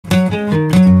Hello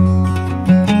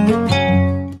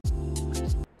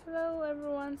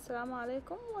everyone, Assalamu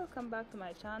alaikum. Welcome back to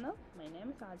my channel. My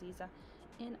name is Aziza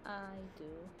and I do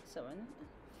sewing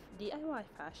DIY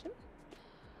fashion.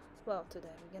 Well,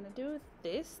 today we're gonna do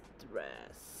this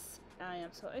dress. I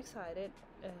am so excited.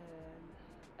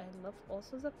 I love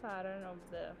also the pattern of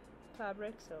the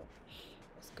fabric, so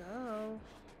let's go.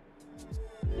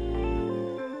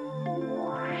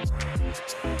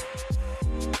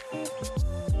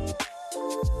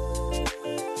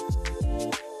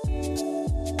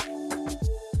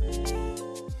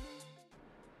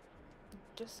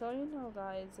 Just so you know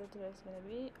guys, the dress is gonna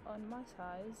be on my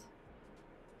size.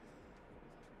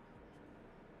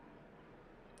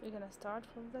 We're gonna start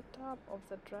from the top of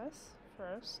the dress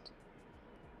first.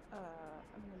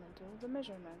 I'm gonna do the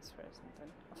measurements first, and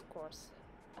then of course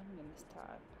I'm gonna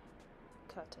start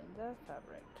cutting the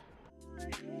fabric.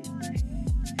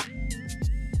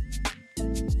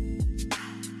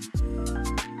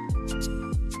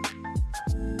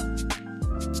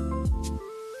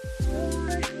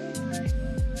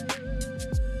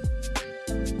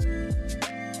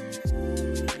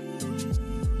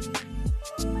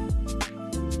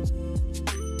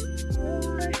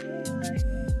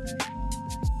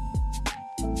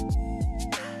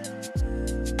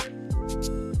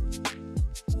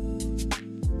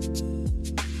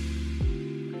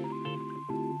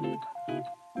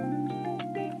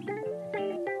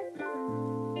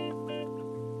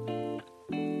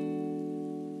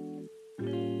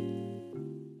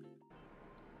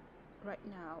 Right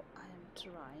now I am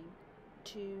trying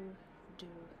to do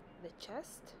the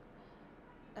chest.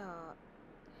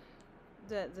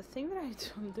 The thing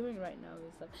that I'm doing right now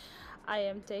is that I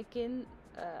am taking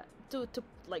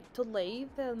to lay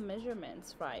the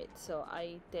measurements right. So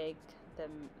I take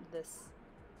them this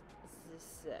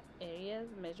area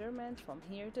measurement from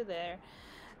here to there,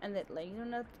 and then lay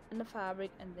on it in the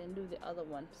fabric, and then do the other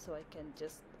one so I can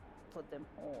just put them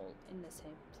all in the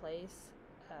same place.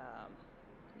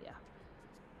 Yeah.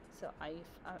 So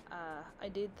I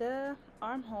did the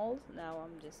armhole. Now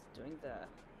I'm just doing the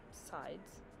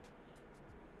sides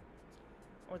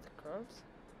or the curves.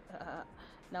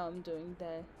 Now I'm doing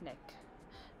the neck.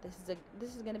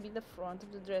 This is gonna be the front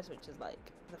of the dress, which is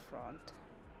like the front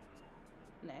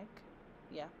neck.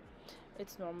 Yeah,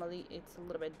 it's a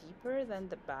little bit deeper than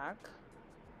the back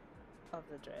of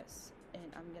the dress,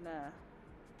 and I'm gonna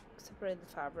separate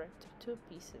the fabric to two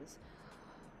pieces,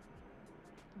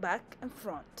 back and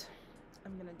front.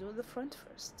 I'm gonna do the front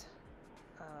first,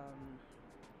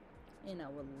 and I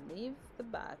will leave the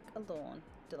back alone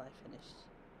till I finish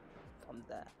from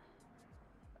the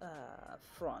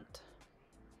front.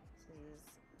 This is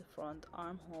the front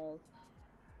armhole.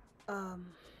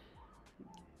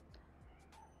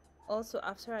 Also,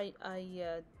 after I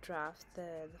draft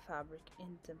the fabric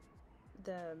in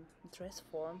the dress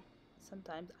form,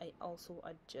 sometimes I also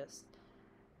adjust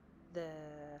the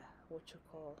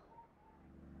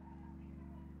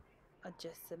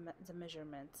the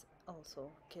measurements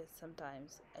also, because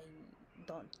sometimes I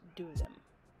don't do them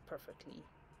perfectly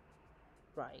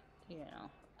right,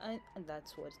 and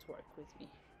that's what's worked with me.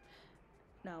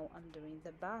 Now I'm doing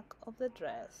the back of the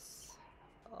dress.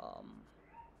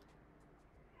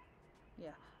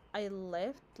 Yeah, I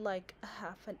left like a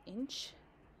half an inch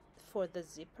for the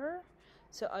zipper,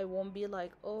 so I won't be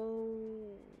like,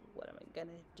 oh, what am I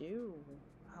gonna do,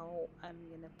 how I'm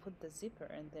gonna put the zipper,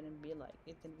 and then it'd be like,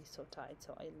 it's gonna be so tight.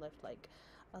 So I left like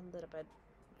a little bit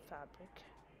fabric,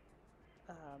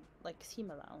 like seam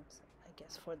allowance, I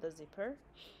guess, for the zipper.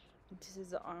 This is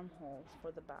the armhole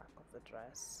for the back of the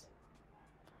dress.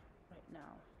 Right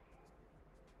now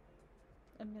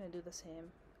I'm gonna do the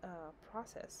same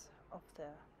process of the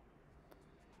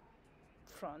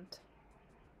front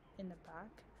in the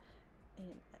back.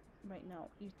 And right now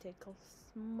you take a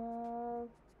small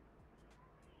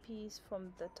piece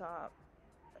from the top,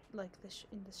 like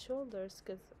in the shoulders,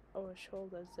 because our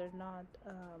shoulders, they're not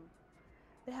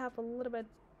they have a little bit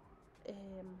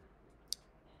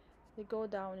they go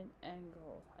down in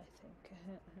angle, I think.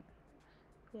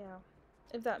 Yeah,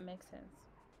 if that makes sense.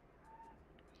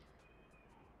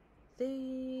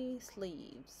 The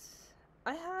sleeves,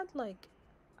 I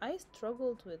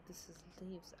struggled with the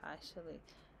sleeves actually.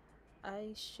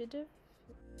 I should have.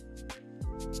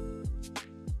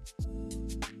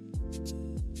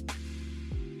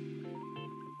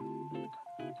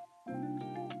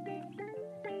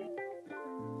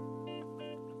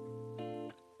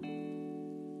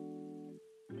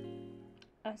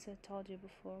 As I told you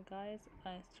before, guys,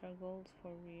 I struggled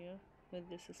for real with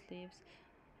these sleeves,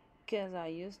 because I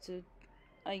used to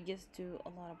do a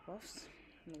lot of buffs.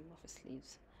 I love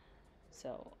sleeves.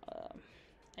 So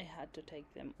I had to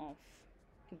take them off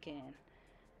again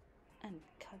and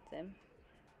cut them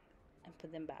and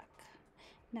put them back.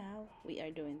 Now we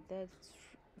are doing the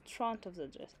front of the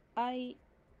dress. I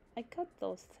cut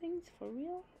those things for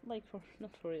real, like for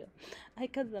not for real. I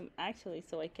cut them actually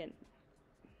so I can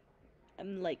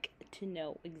like to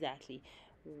know exactly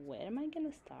where am I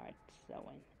gonna start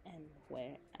sewing and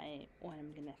when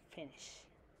I'm gonna finish.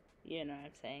 You know what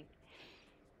I'm saying?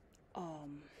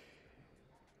 Um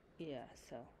yeah,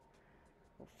 so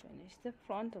we'll finish the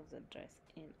front of the dress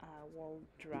and I will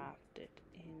draft it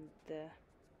in the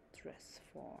dress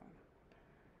form.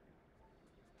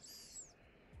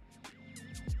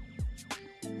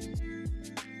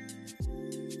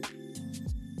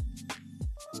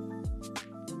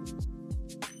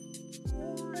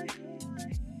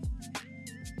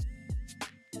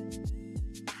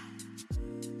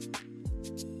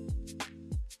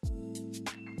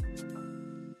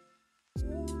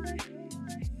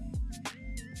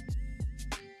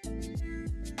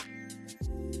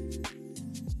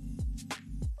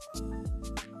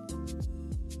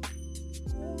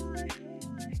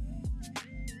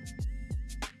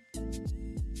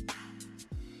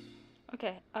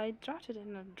 Okay, I drafted it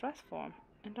in a dress form,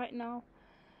 and right now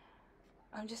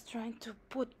I'm just trying to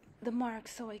put the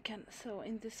marks so I can sew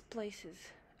in these places.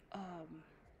 Um,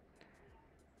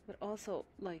 but also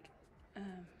like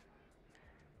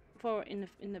for in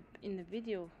the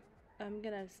video, I'm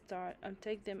gonna start. I'm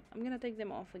gonna take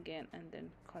them off again and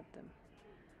then cut them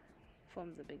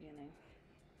from the beginning.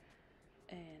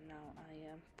 And now I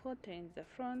am putting the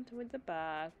front with the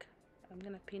back. I'm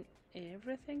gonna pin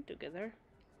everything together.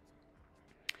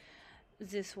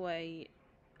 This way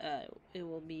it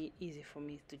will be easy for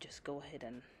me to just go ahead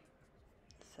and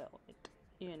sew it,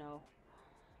 you know.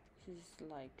 This is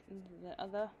like the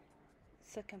other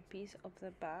second piece of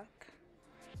the back.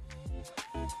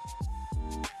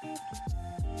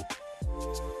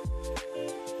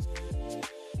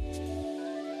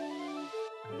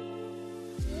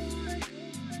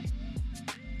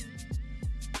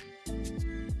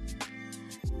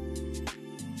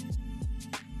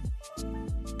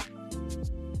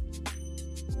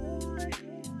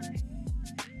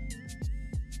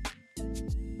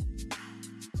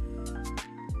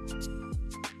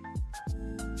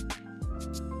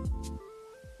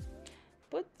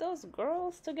 Put those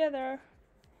girls together,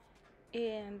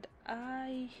 and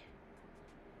I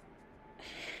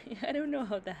don't know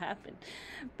how that happened,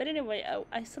 but anyway, I'm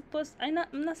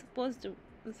not supposed to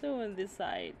sew on this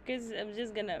side because I'm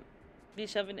just gonna be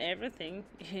shoving everything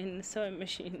in the sewing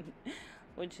machine,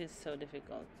 which is so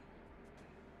difficult.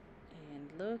 And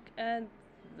look at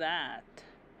that.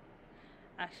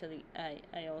 Actually,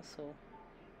 I also,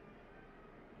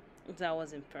 that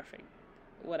wasn't perfect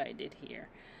what I did here.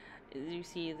 You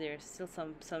see there's still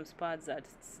some spots that's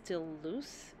still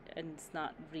loose and it's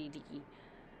not really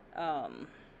um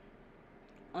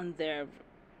on their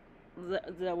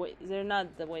the way, they're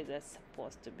not the way they're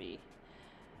supposed to be.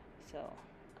 So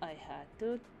I had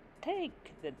to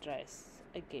take the dress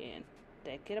again,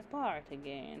 take it apart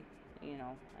again, you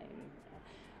know.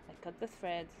 I cut the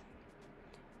threads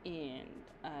and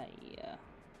I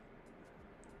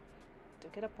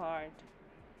took it apart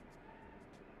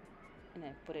and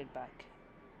I put it back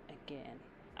again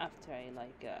after I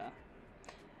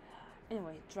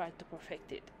anyway tried to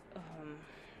perfect it.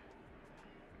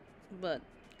 But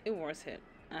it worth it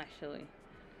actually,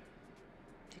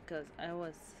 because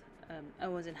I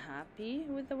wasn't happy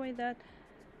with the way that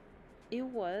it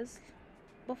was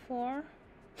before.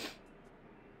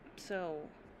 So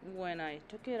when I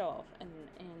took it off and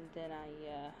then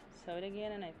I sewed it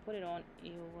again and I put it on,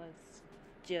 it was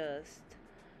just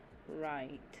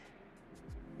right.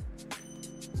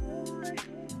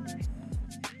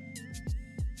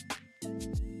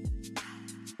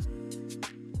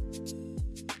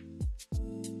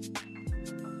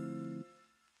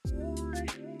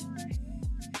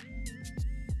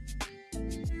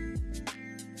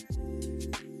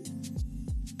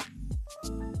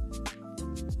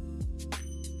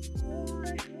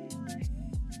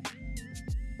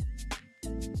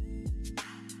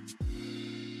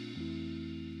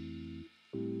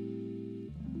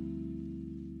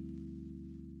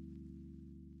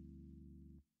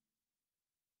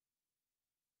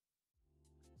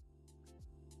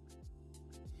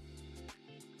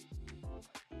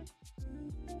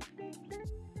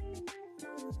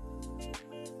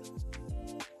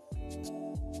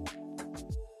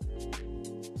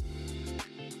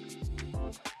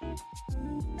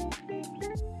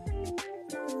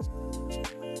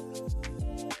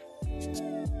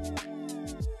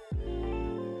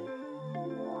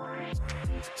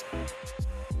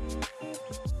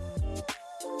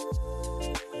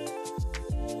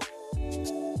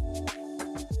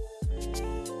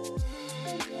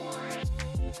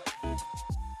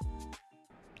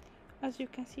 you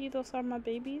can see, those are my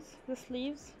babies, the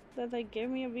sleeves that they gave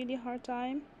me a really hard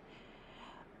time.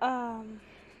 Um,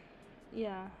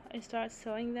 yeah, I start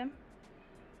sewing them.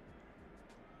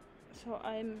 So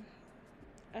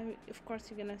of course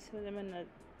you're gonna sew them in the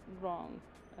wrong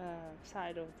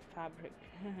side of the fabric.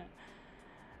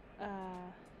 uh,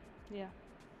 yeah.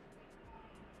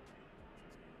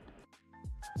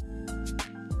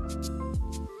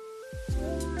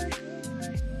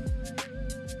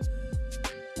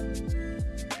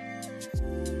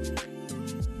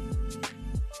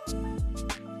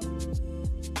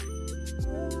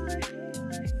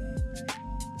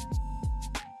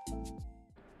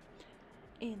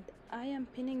 And I am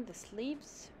pinning the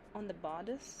sleeves on the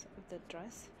bodice of the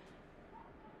dress.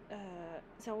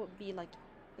 So it would be like,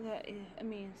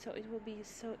 so it will be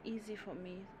so easy for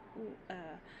me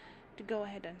uh, to go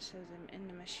ahead and sew them in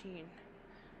the machine.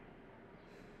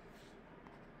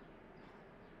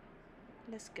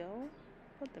 Let's go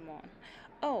put them on.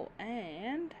 Oh,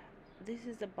 and this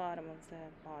is the bottom of the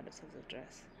bodice of the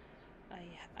dress.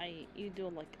 You do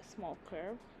like a small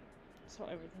curve so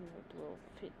everything will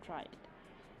fit right.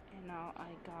 And now I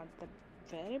got the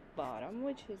very bottom,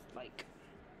 which is like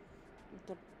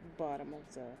the bottom of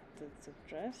the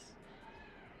dress.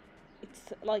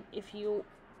 It's like if you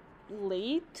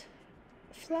lay it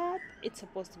flat, it's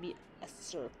supposed to be a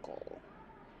circle.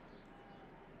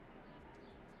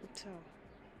 So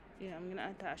yeah, I'm gonna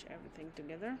attach everything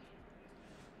together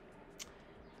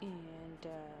and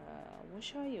we'll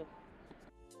show you.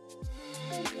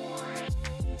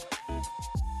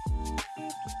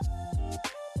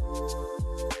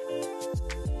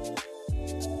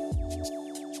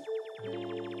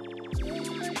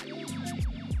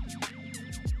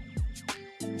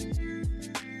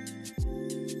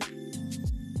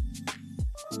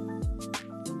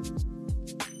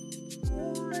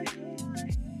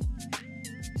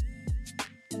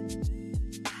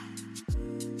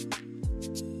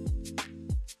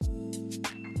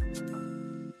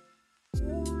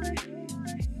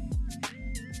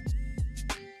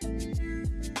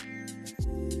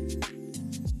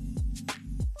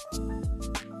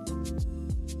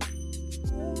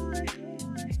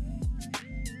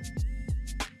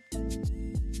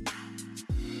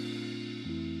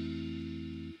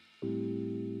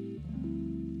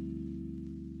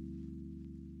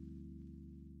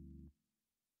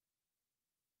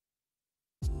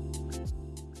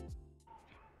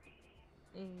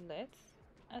 Let's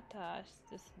attach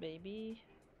this baby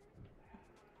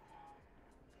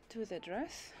to the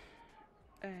dress,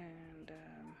 and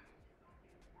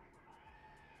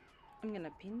I'm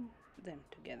gonna pin them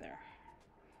together.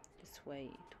 This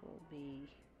way it'll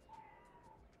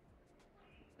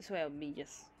be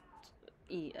just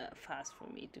fast for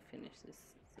me to finish this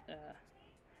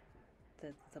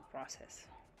the process.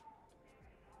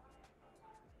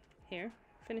 Here,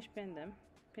 finish pinning them,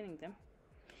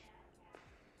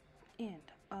 and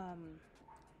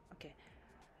okay,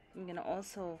 I'm gonna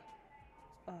also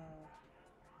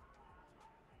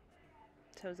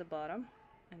sew the bottom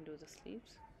and do the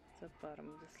sleeves, the bottom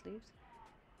of the sleeves.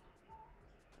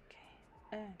 Okay,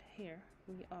 and here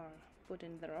we are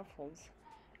putting the ruffles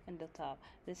in the top.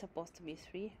 They're supposed to be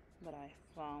 3, but I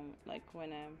found, like,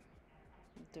 when I'm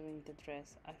doing the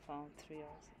dress, I found 3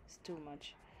 is too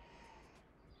much,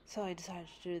 so I decided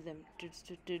to do them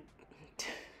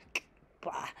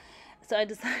so I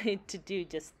decided to do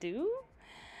just 2,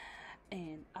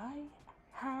 and I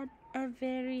had a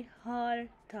very hard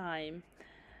time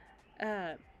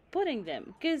putting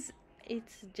them, because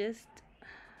it's just,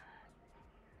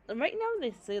 right now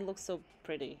they look so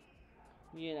pretty,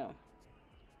 you know,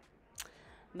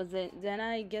 but then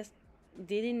I just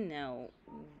didn't know,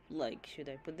 like, should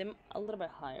I put them a little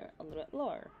bit higher, a little bit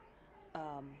lower.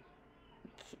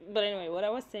 But anyway, what I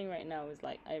was saying right now is,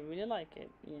 like, I really like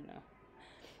it, you know.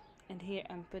 And here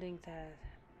I'm putting the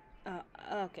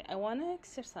okay, I want to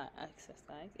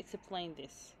explain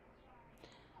this.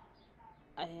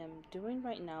 I am doing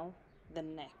right now the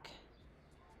neck.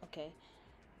 Okay,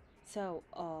 so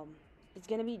it's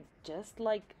gonna be just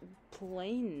like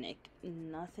plain neck,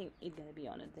 nothing is gonna be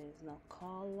on it. There's no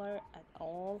color at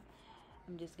all.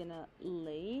 I'm just gonna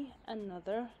lay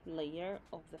another layer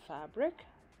of the fabric.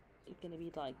 It's gonna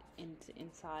be like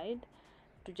inside,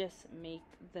 to just make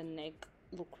the neck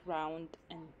look round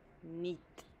and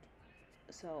neat.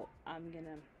 So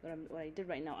what I did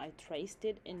right now, I traced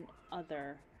it in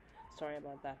other, sorry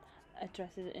about that, I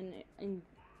traced it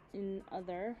in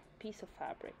other piece of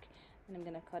fabric, and I'm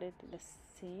gonna cut it the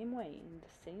same way, in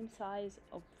the same size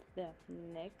of the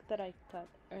neck that I cut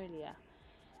earlier.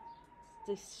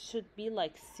 This should be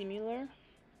like similar.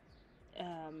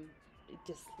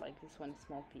 just like this one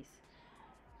small piece,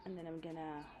 and then I'm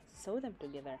gonna sew them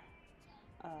together.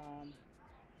 And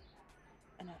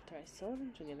after I sew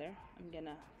them together, I'm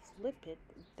gonna flip it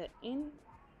the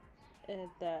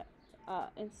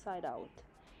inside out,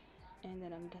 and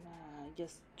then I'm gonna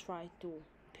just try to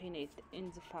pin it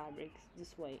in the fabric.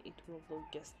 This way it will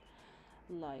look just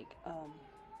like a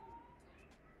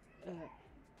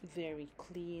very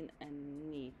clean and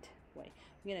neat way.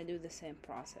 I'm gonna do the same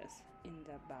process in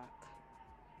the back.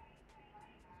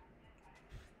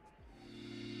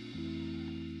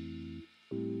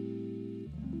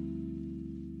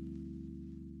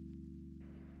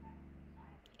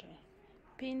 Okay,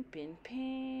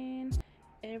 pin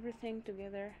everything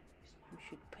together. You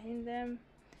should pin them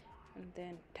and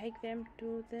then take them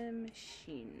to the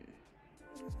machine.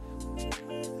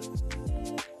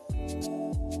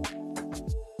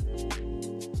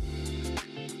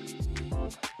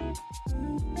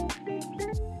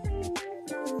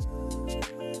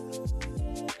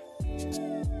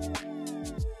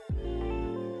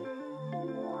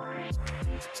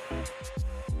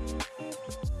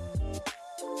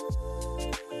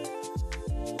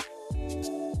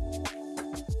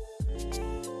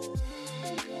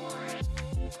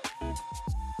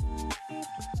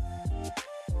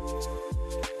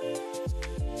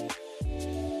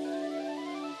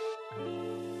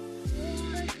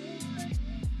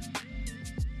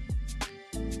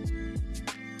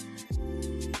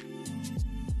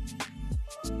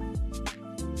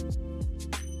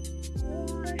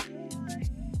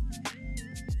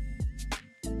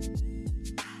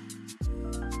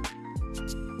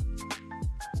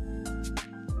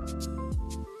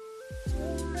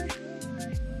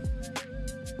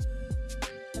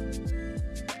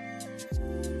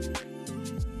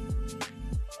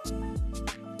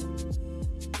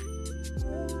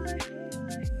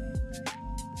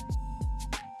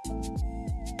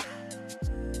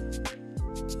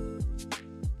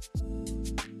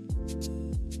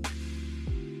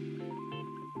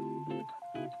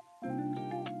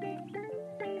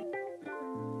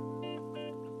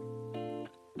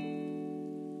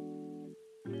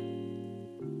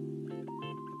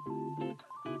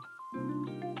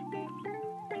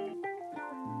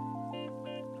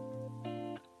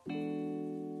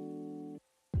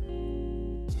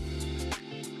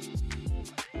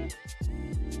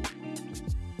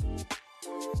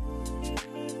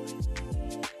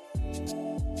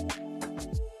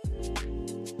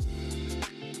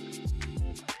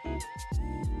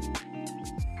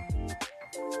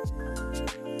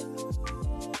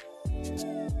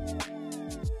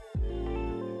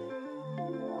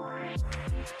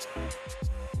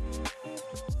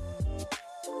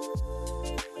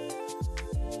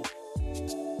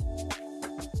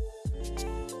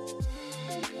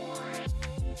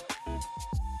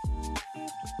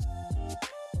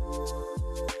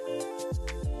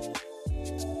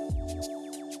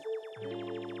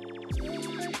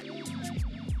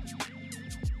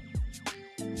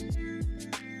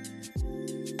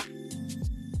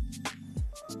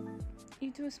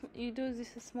 You do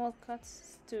these small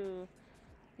cuts to,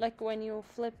 like when you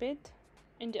flip it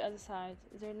in the other side,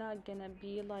 they're not gonna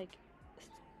be like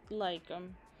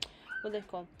what they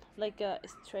call, like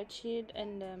stretchy,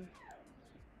 and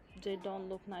they don't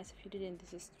look nice if you didn't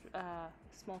this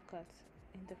small cuts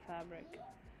in the fabric.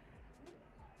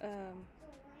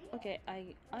 Okay,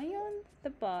 I iron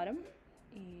the bottom,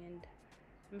 and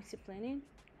I'm explaining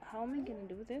how am I gonna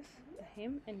do this, the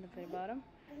hem and the very bottom.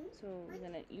 So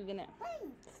you're gonna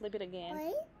flip it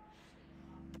again.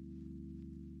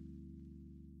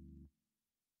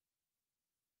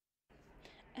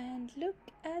 And look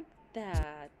at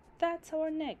that. That's our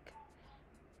neck.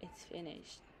 It's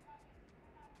finished.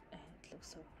 And it looks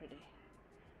so pretty.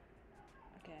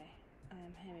 Okay,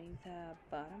 I'm hemming the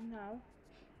bottom now.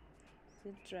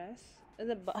 The dress,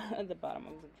 the bottom of the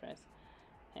dress.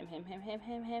 Hem.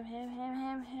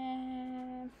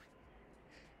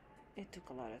 It took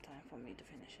a lot of time for me to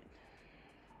finish it.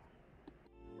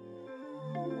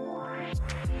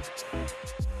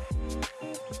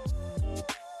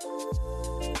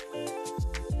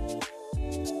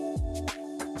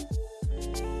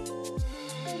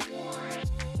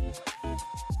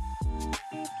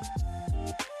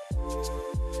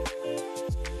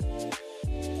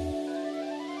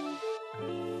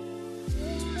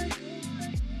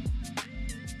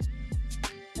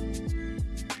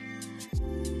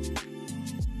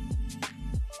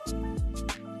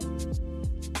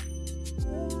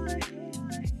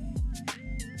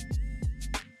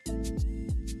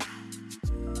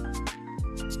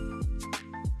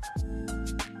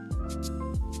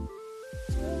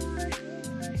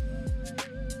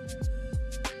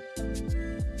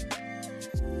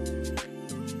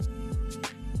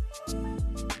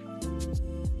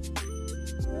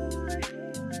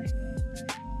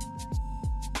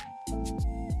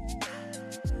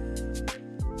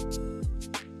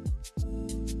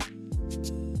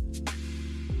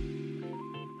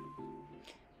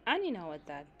 And you know what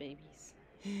that, babies?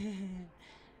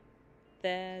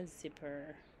 The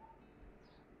zipper.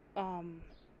 Um,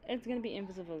 it's gonna be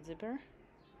invisible zipper.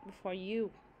 Before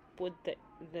you put the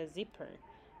zipper,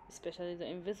 especially the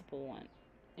invisible one,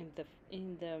 in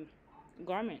the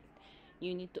garment,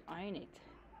 you need to iron it,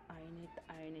 iron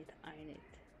it,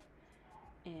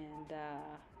 and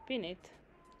pin it.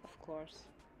 Of course,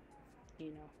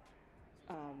 you know,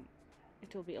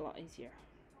 it will be a lot easier.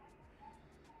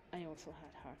 I also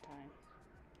had hard time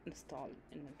installed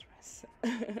in the dress.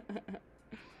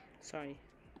 Sorry.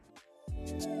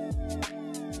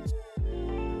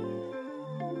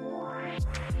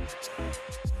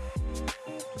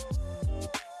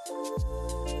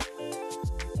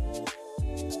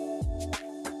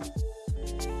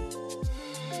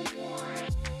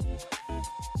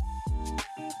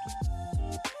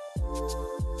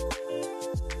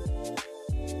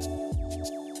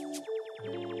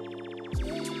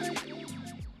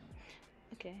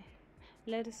 Okay,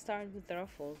 let us start with the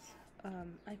ruffles.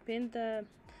 I pinned the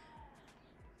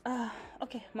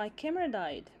okay, my camera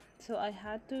died, so I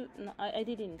had to no, I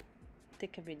didn't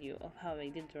take a video of how I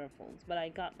did the ruffles, but I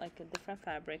got like a different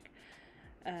fabric,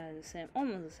 the same,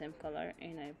 almost the same color,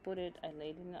 and I put it, I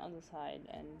laid it on the other side,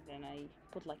 and then I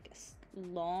put like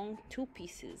long two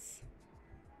pieces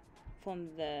from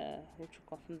the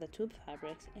from the tube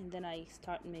fabrics, and then I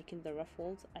start making the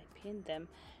ruffles. I pinned them,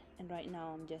 and right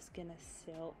now I'm just gonna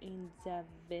sew in the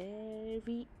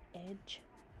very edge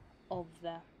of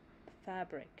the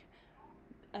fabric.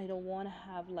 I don't want to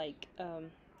have like I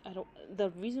don't, the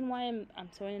reason why I'm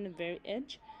sewing in the very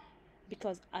edge,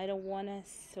 because I don't want to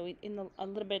sew it in a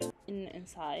little bit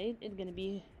inside. It's gonna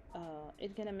be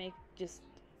it's gonna make just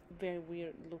very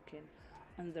weird looking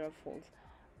on the ruffles.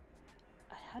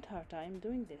 I had a hard time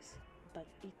doing this, but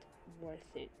it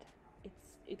worth it.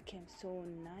 It came so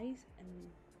nice and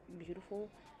beautiful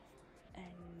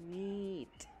and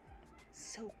neat,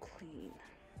 so clean.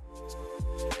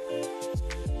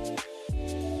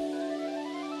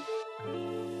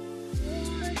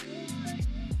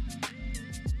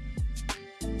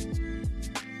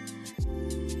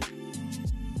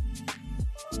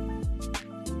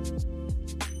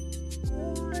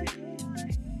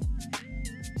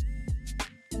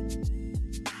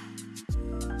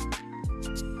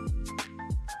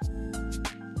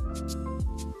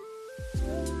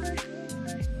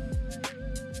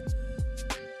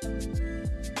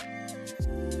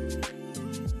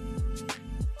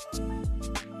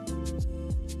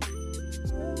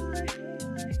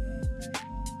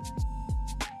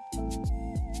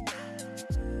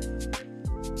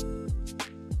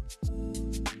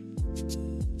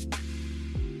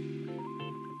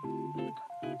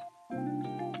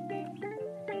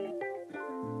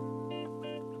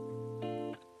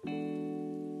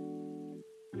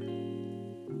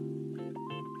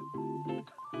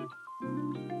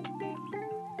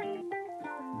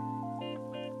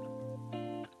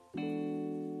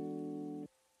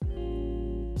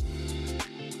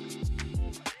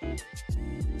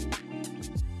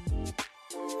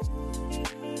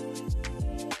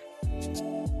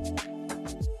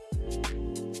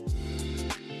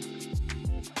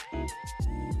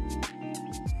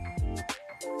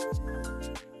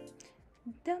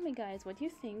 Tell me, guys, what you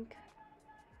think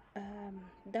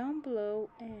down below,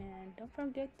 and don't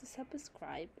forget to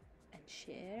subscribe and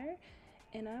share,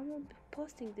 and I will be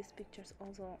posting these pictures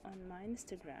also on my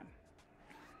Instagram.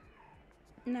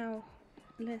 Now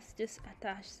let's just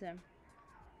attach the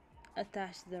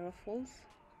ruffles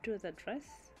to the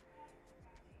dress,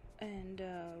 and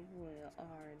we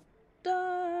are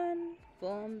done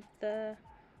from the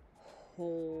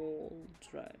whole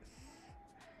dress.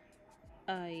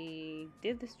 I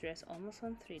did this dress almost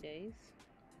on 3 days.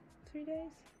 3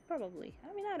 days? Probably.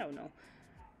 I mean, I don't know.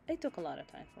 It took a lot of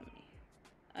time for me.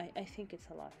 I think it's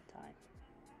a lot of time.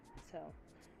 So,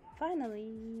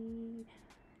 finally,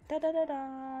 da da da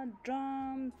da,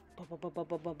 drum, ba ba ba ba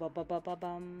ba ba ba ba ba ba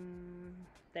bum.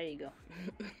 There you go.